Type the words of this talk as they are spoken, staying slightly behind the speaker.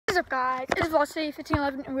up, guys? It is Velocity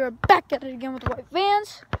 1511 and we are back at it again with the white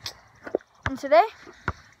vans. And today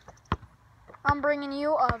I'm bringing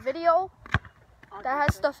you a video that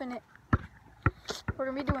has stuff in it. We're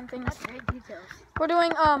gonna be doing things. We're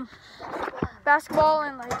doing basketball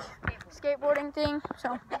and like skateboarding thing.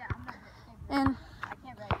 So and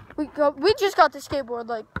we just got the skateboard.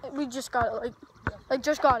 Like we just got it. Like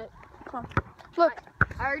just got it. Come on. Look.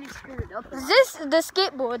 I already screwed it up. Is this the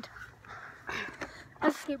skateboard?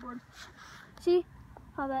 That's a skateboard. See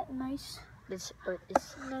how that nice? Nice.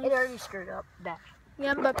 It already screwed up. That.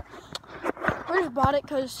 Yeah, but we just bought it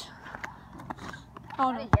because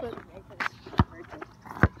I don't know.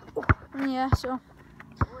 But, yeah, so. Well,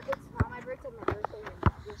 it's not my birthday. My birthday is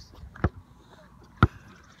just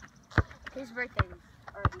his birthday is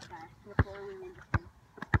already passed before we went to him.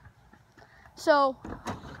 So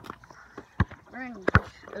we're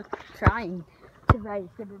trying to ride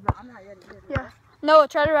a skateboard, but I'm not ready to do it. Yeah. No,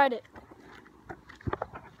 try to ride it.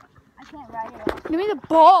 I can't ride it. Give me the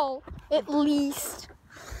ball, at least.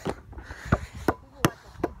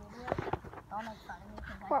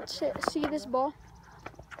 Watch it. See this ball?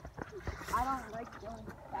 I don't like going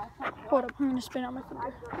fast. Hold up, I'm gonna spin out my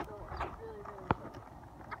finger.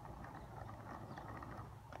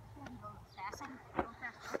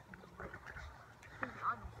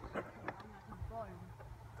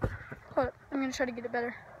 Hold up, I'm gonna try to get it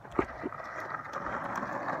better.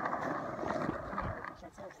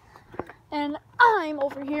 And I'm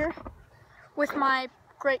over here with my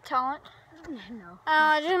great talent. No.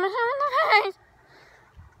 I just myself in the face.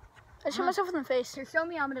 I shot myself in the face. Here, show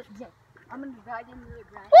me. I'm gonna ride into the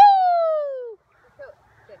grass. Woo!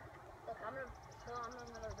 Okay. Look, I'm gonna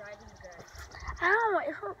ride in the grass. Ow!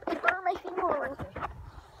 It hurt. It burned my finger.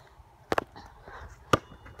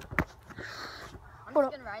 I'm Hold just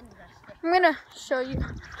up. gonna ride in the grass. I'm gonna show you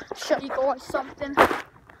guys something.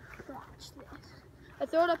 Watch this. I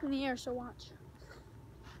throw it up in the air, so watch.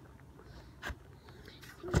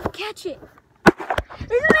 Catch it.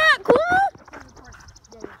 Isn't that cool?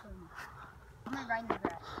 I'm gonna ride in the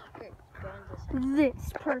grass. Here, go on this side.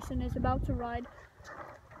 This person is about to ride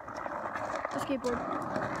a skateboard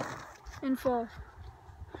and fall.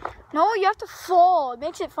 No, you have to fall. It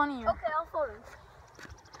makes it funnier. Okay, I'll fall.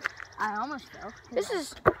 I almost fell. This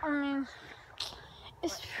is, I mean,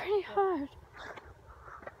 it's pretty hard.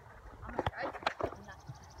 I'm gonna ride.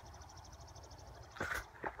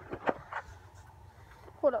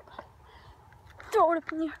 Hold up. Throw it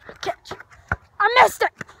up in the air. Catch. I missed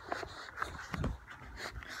it.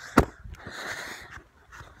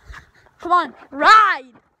 Come on,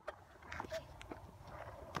 ride.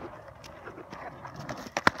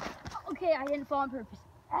 Okay, I didn't fall on purpose.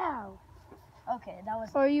 Ow. Okay, that was.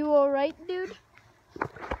 Are you all right, dude?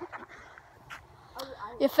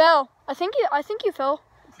 You fell. I think you fell.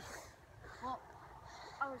 Well,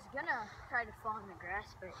 I was gonna try to fall in the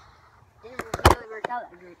grass, but it didn't really work out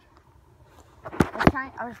that great.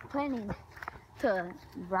 I was planning to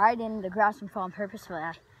ride in the grass and fall on purpose, but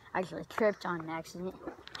I actually tripped on an accident.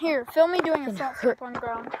 Here, film me doing a front flip on the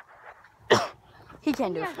ground. He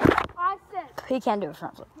can't do it. I said. He can't do a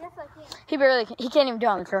front flip. Yes, I can. He barely can. He can't even do it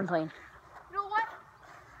on the trampoline. You know what?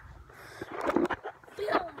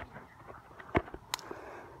 Film.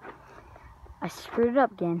 I screwed it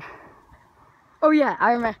up again. Oh yeah,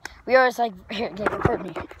 I remember. We always like, here, record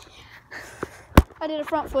me. I did a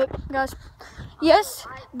front flip, guys. Yes,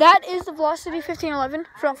 that is the Velocity 1511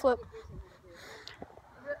 front flip.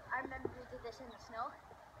 I remember we did this in the snow.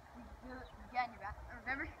 You get on your back.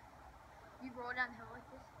 Remember? You roll down the hill like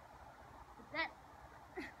this. But then.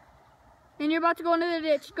 And you're about to go into the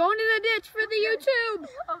ditch. Go into the ditch for the YouTube.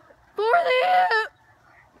 Okay. For the.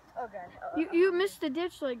 Oh god. You missed the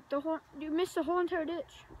ditch, like the whole. You missed the whole entire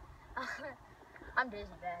ditch. I'm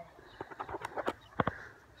dizzy bad.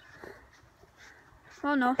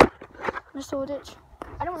 Oh no, missed the whole ditch.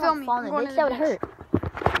 I don't Film want to me. fall I'm in going the ditch. to the That would hurt.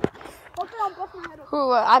 Okay, I'll buff my head up.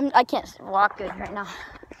 Ooh, I can't walk good right now.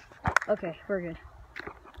 Okay, we're good.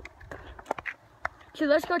 So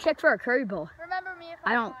let's go check for our curry bowl. Remember me if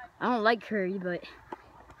I don't like curry, but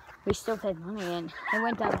we still paid money and I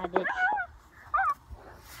went down that ditch.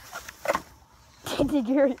 Did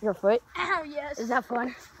you hurt your foot? Ow, yes. Is that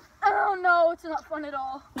fun? Oh no, it's not fun at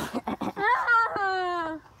all.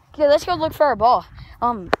 Okay, let's go look for our ball.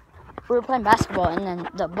 We were playing basketball and then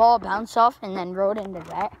the ball bounced off and then rolled into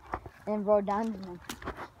that and then rolled down and then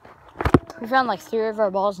we found like 3 of our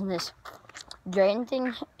balls in this drain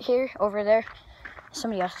thing here over there.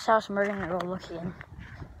 Somebody else's house and we're gonna go look again.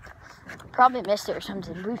 Probably missed it or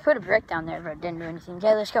something. We put a brick down there but it didn't do anything.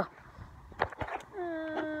 Okay, let's go.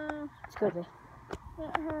 Let's go, babe.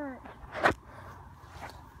 That hurt.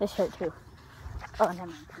 This hurt too. Oh, never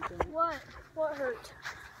mind. What? What hurt?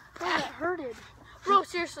 Bro, that hurted. Bro,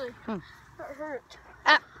 seriously. That hurt.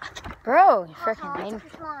 Bro, you freaking made.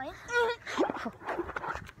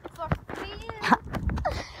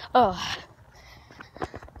 Oh.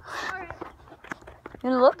 You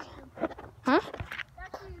gonna look? Huh?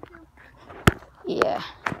 Yeah.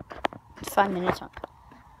 It's 5 minutes on.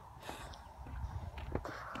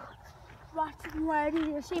 Watch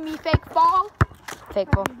you see me fake fall. Fake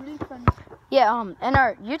ball. Yeah, in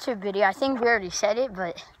our YouTube video, I think we already said it,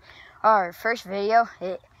 but our first video,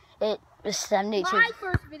 it was 72. My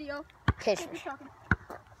first video. Okay,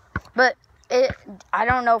 but I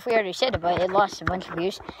don't know if we already said it, but it lost a bunch of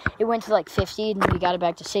views. It went to like 50, and then we got it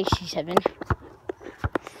back to 67.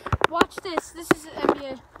 Watch this. This is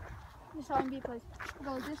NBA. This is how NBA plays.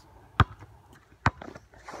 Go like this.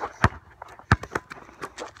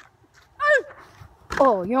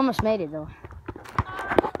 Oh, you almost made it though.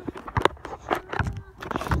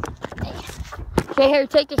 Okay, here,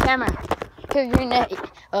 take the camera. Here, you're gonna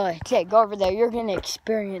go over there. You're gonna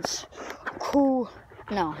experience cool.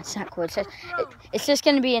 No, it's not cool. It's just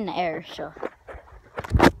gonna be in the air. So.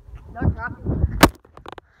 Don't drop it.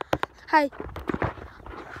 Hi.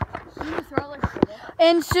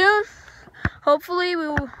 And soon, hopefully, we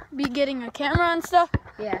will be getting a camera and stuff.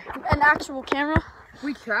 Yeah. An actual camera.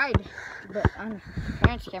 We tried, but on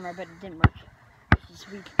parents' camera, but it didn't work. It's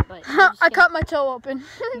weak, but I cut my toe open.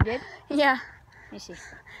 You did? Yeah. Let me see.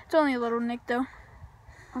 It's only a little nick though.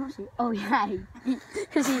 I don't see. Oh yeah,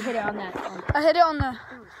 because he hit it on that. I hit it on the.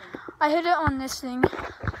 I hit it on this thing.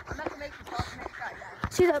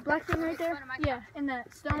 See that black thing right there? Yeah, in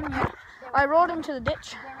that stone. Yeah. I rolled into the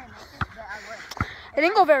ditch. It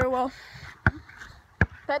didn't go very well.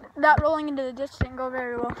 That rolling into the ditch didn't go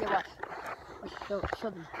very well. Okay, watch. Show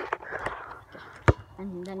them.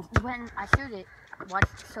 And then when I shoot it, watch.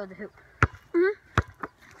 Show the hoop.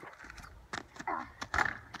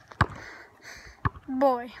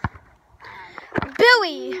 Boy.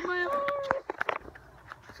 Billy!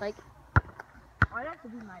 Like, I'd have to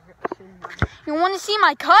do my shooting. You want to see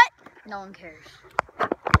my cut? No one cares.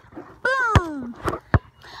 Boom!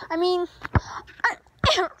 I mean,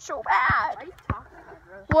 it hurt so bad. Why are you talking like that,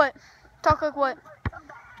 bro? What? Talk like what?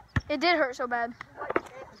 It did hurt so bad.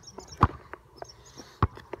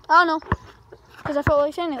 I don't know. Because I felt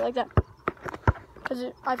like saying it like that.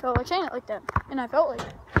 I felt like saying it like that. And I felt like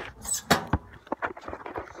it.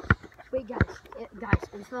 Wait, guys,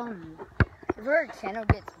 if our channel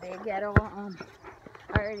gets big at all,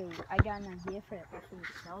 I got an idea for it. If we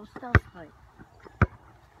sell stuff, but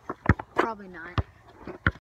probably not.